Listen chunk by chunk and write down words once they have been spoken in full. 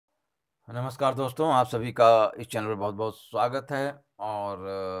नमस्कार दोस्तों, आप सभी का इस चैनल पर बहुत-बहुत स्वागत है और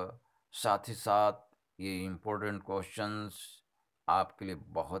साथ ही साथ ये इम्पोर्टेंट क्वेश्चंस आपके लिए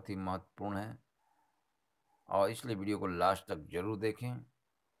बहुत ही महत्वपूर्ण हैं और इसलिए वीडियो को लास्ट तक ज़रूर देखें।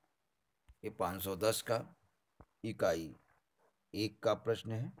 ये 510 का इकाई 1 का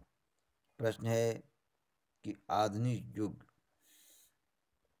प्रश्न है। प्रश्न है कि आधुनिक युग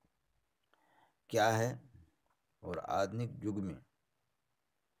क्या है और आधुनिक युग में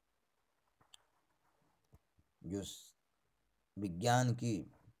जो विज्ञान की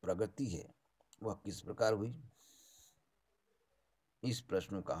प्रगति है वह किस प्रकार हुई। इस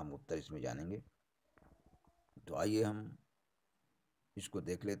प्रश्न का हम उत्तर इसमें जानेंगे। तो आइए हम इसको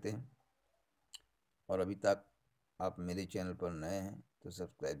देख लेते हैं। और अभी तक आप मेरे चैनल पर नए हैं तो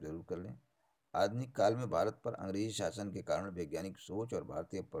सब्सक्राइब जरूर कर लें। आधुनिक काल में भारत पर अंग्रेजी शासन के कारण वैज्ञानिक सोच और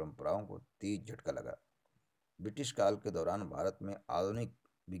भारतीय परंपराओं को तेज झटका लगा। ब्रिटिश काल के दौरान भारत में आधुनिक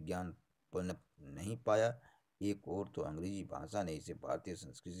विज्ञान पनप नहीं पाया। एक ओर तो अंग्रेजी भाषा ने इसे भारतीय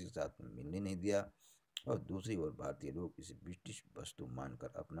संस्कृति के साथ मिलने नहीं दिया और दूसरी ओर भारतीय लोग इसे ब्रिटिश वस्तु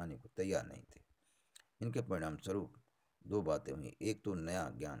मानकर अपनाने को तैयार नहीं थे। इनके परिणाम स्वरूप दो बातें हुई। एक तो नया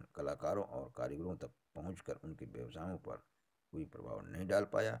ज्ञान कलाकारों और कारीगरों तक पहुंचकर उनके व्यवसायों पर कोई प्रभाव नहीं डाल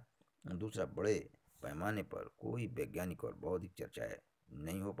पाया। दूसरा, बड़े पैमाने पर कोई वैज्ञानिक और बौद्धिक चर्चाएं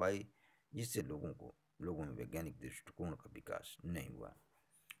नहीं हो पाई, जिससे लोगों में वैज्ञानिक दृष्टिकोण का विकास नहीं हुआ।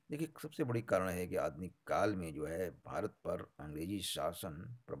 देखिए, सबसे बड़ी कारण है कि आधुनिक काल में जो है भारत पर अंग्रेजी शासन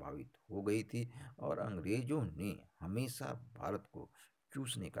प्रभावित हो गई थी और अंग्रेजों ने हमेशा भारत को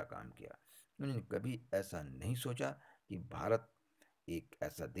चूसने का काम किया। उन्होंने कभी ऐसा नहीं सोचा कि भारत एक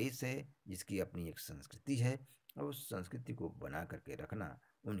ऐसा देश है जिसकी अपनी एक संस्कृति है और उस संस्कृति को बना करके रखना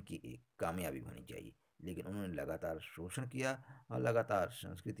उनकी एक कामयाबी होनी चाहिए। लेकिन उन्होंने लगातार शोषण किया और लगातार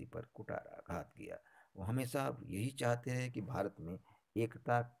संस्कृति पर कुठाराघात किया। वो हमेशा यही चाहते रहे कि भारत में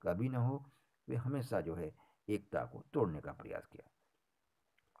एकता कभी न हो। वे हमेशा जो है एकता को तोड़ने का प्रयास किया।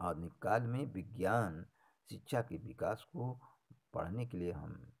 आधुनिक काल में विज्ञान शिक्षा के विकास को पढ़ने के लिए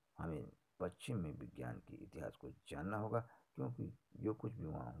हमें पश्चिम में विज्ञान के इतिहास को जानना होगा, क्योंकि जो कुछ भी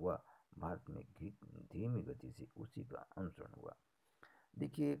वहाँ हुआ भारत में धीमी गति से उसी का अनुसरण हुआ।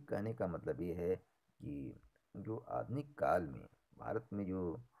 देखिए, कहने का मतलब ये है कि जो आधुनिक काल में भारत में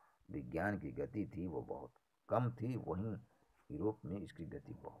जो विज्ञान की गति थी वो बहुत कम थी, वहीं यूरोप में इसकी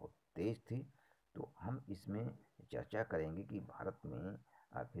गति बहुत तेज थी। तो हम इसमें चर्चा करेंगे कि भारत में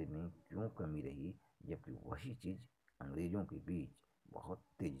आखिर में क्यों कमी रही, जबकि वही चीज़ अंग्रेज़ों के बीच बहुत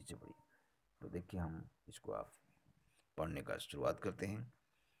तेज़ी से बढ़ी। तो देखिए, हम इसको आप पढ़ने का शुरुआत करते हैं।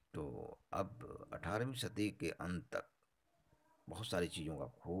 तो अब 18वीं सदी के अंत तक बहुत सारी चीज़ों का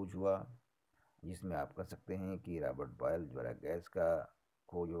खोज हुआ, जिसमें आप कह सकते हैं कि रॉबर्ट बॉयल द्वारा गैस का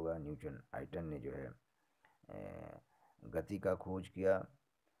खोज होगा, न्यूटन आइटन ने जो है गति का खोज किया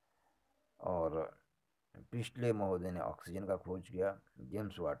और प्रिस्टले महोदय ने ऑक्सीजन का खोज किया,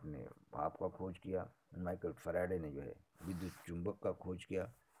 जेम्स वाट ने भाप का खोज किया, माइकल फैराडे ने जो है विद्युत चुंबक का खोज किया।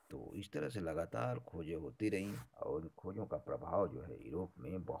 तो इस तरह से लगातार खोजें होती रहीं और इन खोजों का प्रभाव जो है यूरोप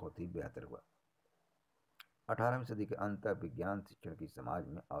में बहुत ही बेहतर हुआ। 18वीं सदी के अंत तक विज्ञान शिक्षण की समाज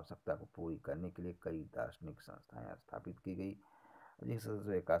में आवश्यकता को पूरी करने के लिए कई दार्शनिक संस्थाएं स्थापित की गई।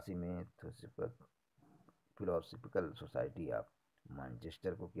 1781 में फिलोसफिकल सोसाइटी ऑफ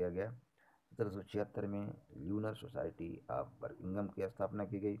मैनचेस्टर को किया गया। 1776 में ल्यूनर सोसाइटी ऑफ बर्मिंघम की स्थापना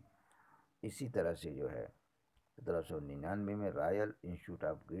की गई। इसी तरह से जो है 1799 में royal institute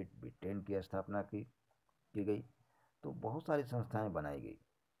of great Britain की स्थापना की गई। तो बहुत सारी संस्थाएं बनाई गई।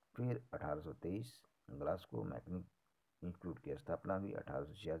 फिर 1823 ग्लासगो मैकेनिक इंस्टीट्यूट की स्थापना हुई।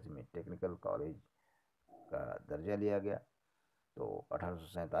 1886 में टेक्निकल कॉलेज का दर्जा लिया गया। तो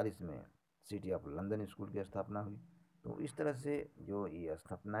 1847 में सिटी ऑफ लंदन स्कूल की स्थापना हुई। तो इस तरह से जो ये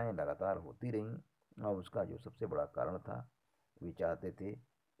स्थापनाएं लगातार होती रहीं और उसका जो सबसे बड़ा कारण था, वे चाहते थे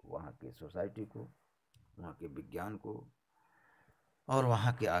वहाँ की सोसाइटी को, वहाँ के विज्ञान को और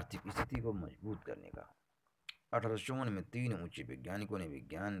वहाँ की आर्थिक स्थिति को मजबूत करने का। 1854 में 3 ऊंचे वैज्ञानिकों ने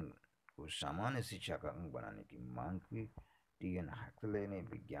विज्ञान को सामान्य शिक्षा का अंग बनाने की मांग की। टी.एन. हैक्सले ने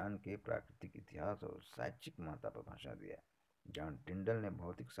विज्ञान के प्राकृतिक इतिहास और शैक्षिक महत्ता पर भाषण दिया। जॉन टिंडल ने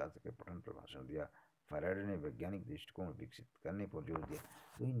भौतिक शास्त्र के पठन पर भाषण दिया। फैराडे ने वैज्ञानिक दृष्टिकोण विकसित करने पर जोर दिया।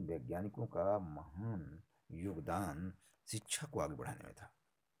 तो इन वैज्ञानिकों का महान योगदान शिक्षा को आगे बढ़ाने में था।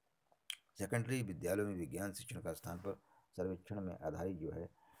 सेकेंडरी विद्यालयों में विज्ञान शिक्षण का स्थान पर सर्वेक्षण में आधारित जो है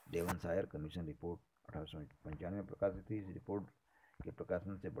डेवनशायर कमीशन रिपोर्ट 1895 में प्रकाशित हुई। इस रिपोर्ट के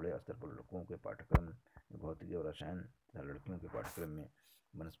प्रकाशन से बड़े स्तर पर लड़कों के पाठ्यक्रम भौतिकी और रसायन तथा लड़कियों के पाठ्यक्रम में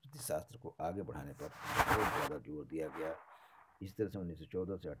वनस्पति शास्त्र को आगे बढ़ाने पर बहुत ज़्यादा जोर दिया गया। इस तरह से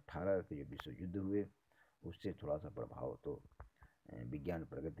 1914 से 18 के जो विश्व युद्ध हुए उससे थोड़ा सा प्रभाव तो विज्ञान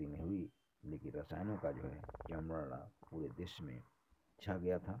प्रगति में हुई, लेकिन रसायनों का जो है चमड़ा पूरे देश में छा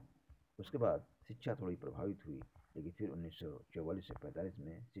गया था। उसके बाद शिक्षा थोड़ी प्रभावित हुई, लेकिन फिर 1944 से 45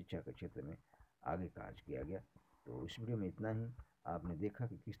 में शिक्षा के क्षेत्र में आगे कार्य किया गया। तो इस वीडियो में इतना ही। आपने देखा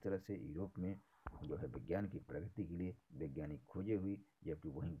कि किस तरह से यूरोप में जो है विज्ञान की प्रगति के लिए वैज्ञानिक खोजे हुई, जबकि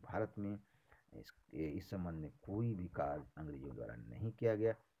वहीं भारत में इस संबंध में कोई भी कार्य अंग्रेजों द्वारा नहीं किया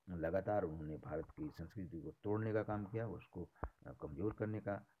गया। लगातार उन्होंने भारत की संस्कृति को तोड़ने का काम किया, उसको कमज़ोर करने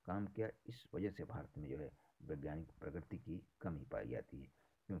का काम किया। इस वजह से भारत में जो है वैज्ञानिक प्रगति की कमी पाई जाती है,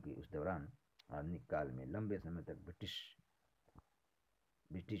 क्योंकि उस दौरान आधुनिक काल में लंबे समय तक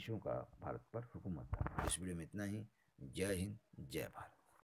ब्रिटिशों का भारत पर हुकूमत था। इस वीडियो में इतना ही। जय हिंद, जय भारत।